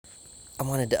I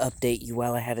wanted to update you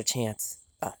while I had a chance.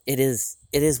 It is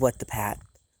what the Pat.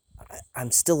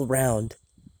 I'm still around.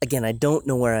 Again, I don't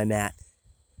know where I'm at.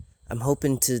 I'm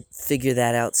hoping to figure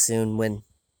that out soon when,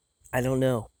 I don't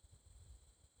know.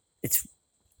 It's,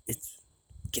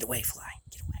 get away, fly,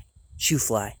 get away. Shoo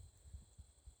fly.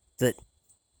 But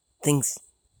things,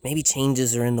 maybe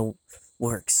changes are in the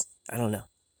works. I don't know.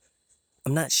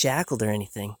 I'm not shackled or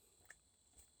anything.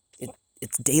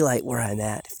 It's daylight where I'm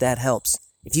at, if that helps.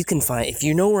 If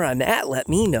you know where I'm at, let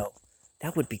me know.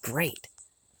 That would be great.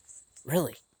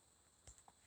 Really.